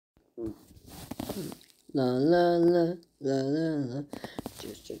La la la la la la.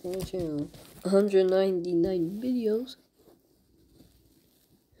 Just checking the channel. 199 videos.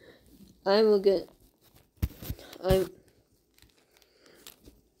 The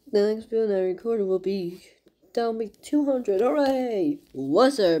next video I recorded will be 200. Hooray!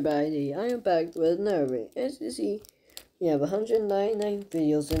 What's up, everybody? I am back with another video. As you see, we have 199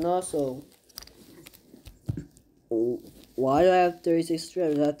 videos, and also, why do I have 36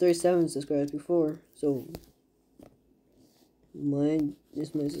 subscribers? I had 37 subscribers before, so my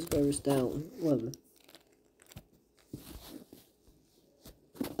subscribers down. Whatever.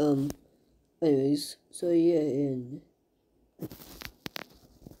 Anyways, so yeah, and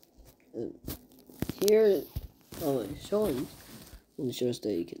here on my showing, on the shows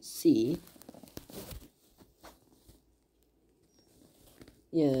that you can see.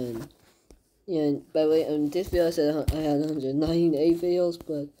 Yeah, by the way, this video I said I had 198 videos,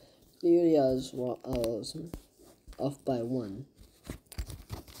 but clearly I was off by one.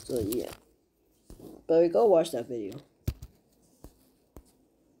 So yeah, but go watch that video.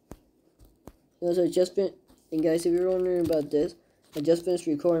 Also, and guys, if you're wondering about this, I just finished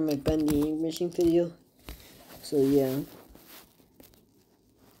recording my vending machine video. So yeah.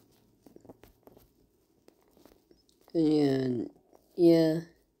 And yeah.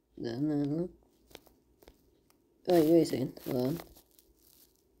 No. Alright, wait a second. Hold on.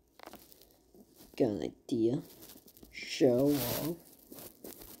 Got an idea. Show off.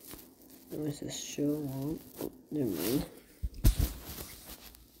 Where's this show off? Oh, never mind.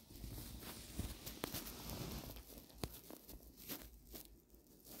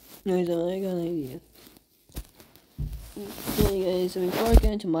 Anyways, I got an idea. Okay, guys, so before I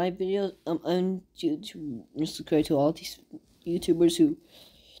get into my videos, I'm to subscribe to all these YouTubers who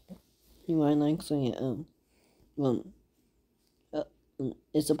I like, so yeah,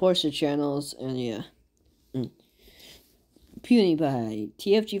 it supports their channels, and yeah. PewDiePie,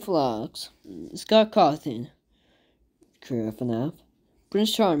 TFG Vlogs, Scott Cawthon, Career FNAF,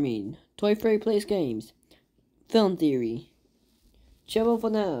 Prince Charming, Toy Fairy Plays Games, Film Theory, Chavo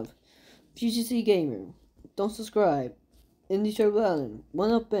FNAF, FutureC Gamer, Don't Subscribe, Indie Turbo Island,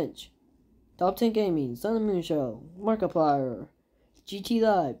 One Up Bench, Top 10 Gaming, Sun and Moon Show, Markiplier, GT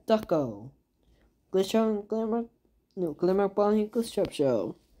Live, Ducko, Glamour Bonnie Glitch Trap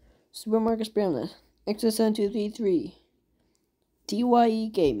Show, Super Marcus Brownless, XSN233, DYE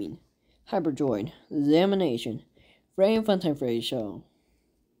Gaming, Hyperdroid, Examination, Frey and Funtime Freddy Show,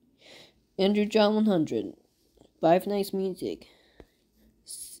 Andrew John 100, Five Nights Music,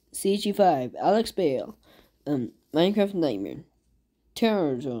 CG5, Alex Bale, Minecraft Nightmare,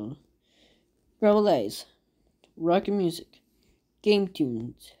 Terror Zone, Rebel Ace, Rocket Music, Game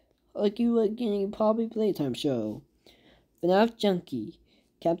Tunes, Poppy Playtime Show, FNAF Junkie,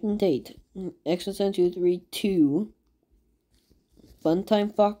 Captain Tate, XSN232,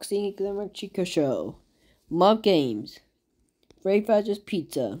 Funtime Foxy Glimmer Chica Show, Mob Games, Freddy Fazbear's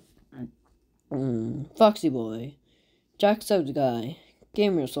Pizza, Foxy Boy, Jack Subs Guy,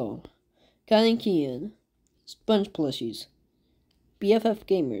 Gamer Soul, Kylie Kean, Sponge Plushies, BFF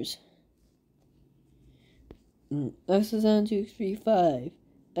Gamers, XSN235,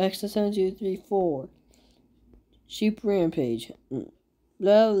 XSN234, Sheep Rampage,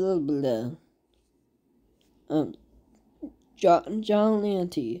 blah blah blah. John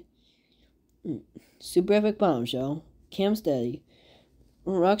Lanty, Super Epic Bombshell, Cam Steady,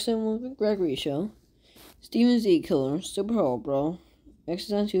 Roxanne Gregory Show, Steven Z Killer, Super Hero Bro,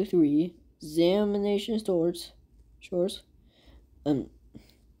 XSN23, Examination Shorts,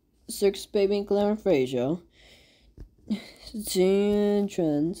 Circus Baby and Glamour Freddy Show, Zan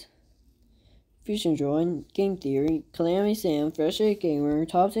Trends, Fusion Join, Game Theory, Calamity Sam, Fresh Air Gamer,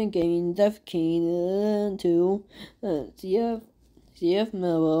 Top 10 Gaming, Def Keen 2, CF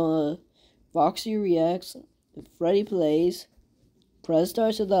Mellow, Foxy Reacts, Freddy Plays, Press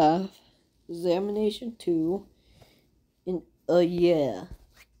Stars to Laugh, Examination 2, and yeah.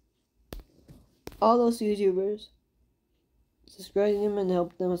 All those YouTubers, subscribe to them and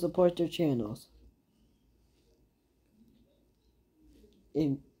help them support their channels.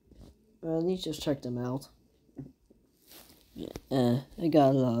 And at least just check them out. I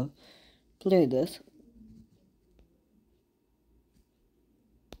gotta play this.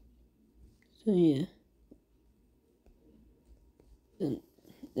 So yeah. And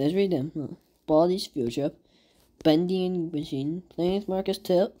let's read them. Baldi's Field Trip, Bending Machine, Planes Marcus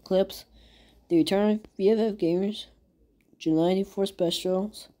Clips, The Return of BFF Gamers, July 4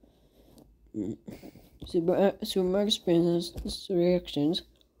 Specials, Super Marcus Princess Reactions,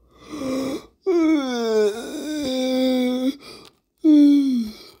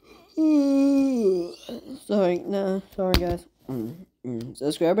 Sorry guys.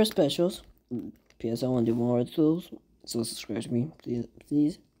 Subscriber specials. P.S. I want to do more of those, so subscribe to me,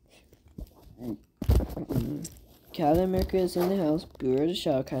 please. Captain America is in the house. Beware the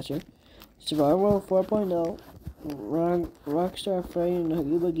Shadowcatcher. Survival World 4.0. Rockstar Freddy and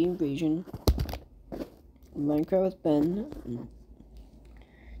Huggy Wuggy Invasion. Minecraft with Ben.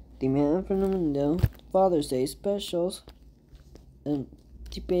 The Man from the Window. Father's Day specials. And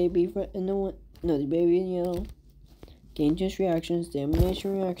the baby in the baby in yellow. Game Change reactions,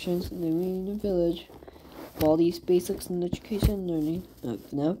 Domination reactions, Living in the Village, Baldi's Basics in Education and Learning,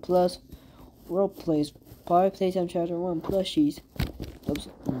 FNAF Plus, World Plays, Power Playtime Chapter 1 plushies,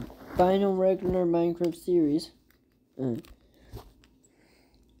 final regular Minecraft series, BFF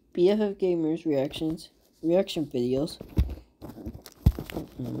Gamers reaction videos,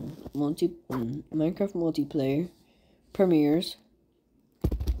 Minecraft multiplayer, premieres,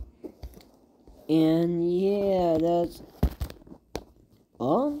 and yeah, that's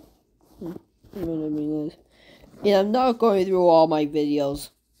all. Yeah, I'm not going through all my videos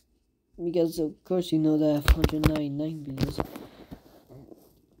because, of course, you know that I have 199 videos.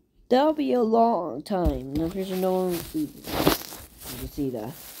 That'll be a long time. I'm pretty sure no one will see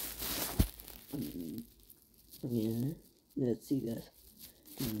that. Yeah, let's see that.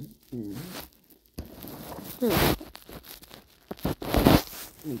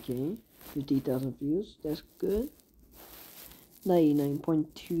 Okay. 50,000 views, that's good.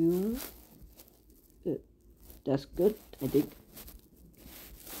 99.2, that's good, I think.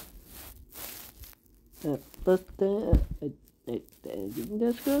 But I think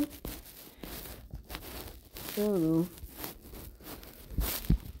that's good. I don't know.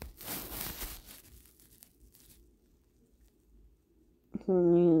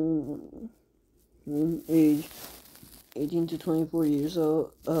 Age 18 to 24 years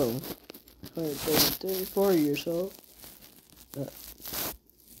old. Oh. 34 years old.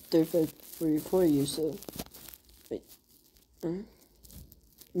 35, 44 years old. Wait.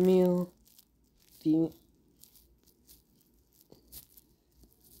 Male. Female.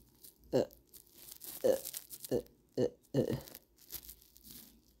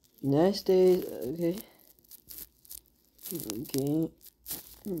 United States. Okay. Okay.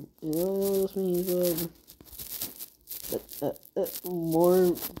 I don't know what this means,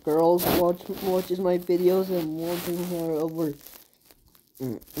 more girls watches my videos and more people are over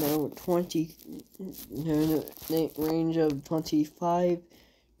now 20 range of 25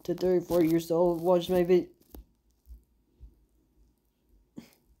 to 34 years old watch my video,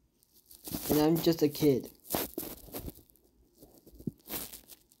 and I'm just a kid.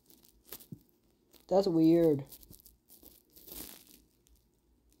 That's weird.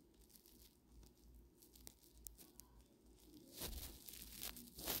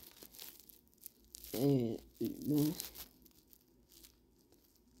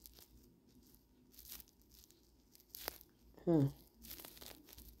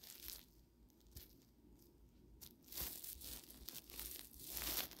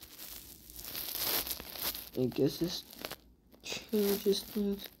 I guess this changes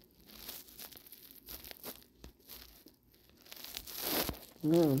things.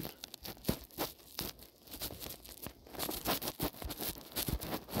 No.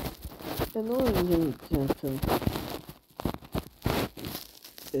 I know I'm doing cancel.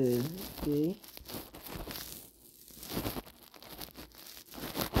 Okay. Okay.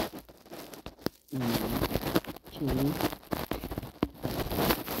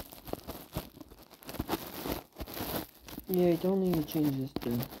 Yeah, I don't need to change this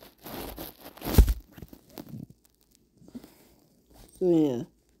thing. So yeah.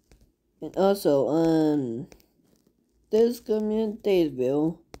 And also, this is coming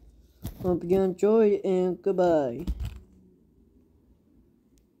Daysville. Hope you enjoyed and goodbye.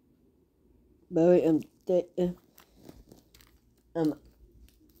 By the way,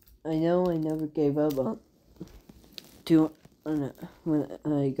 I know I never gave up on when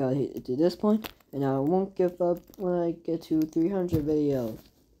I got hit to this point, and I won't give up when I get to 300 videos.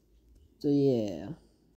 So yeah.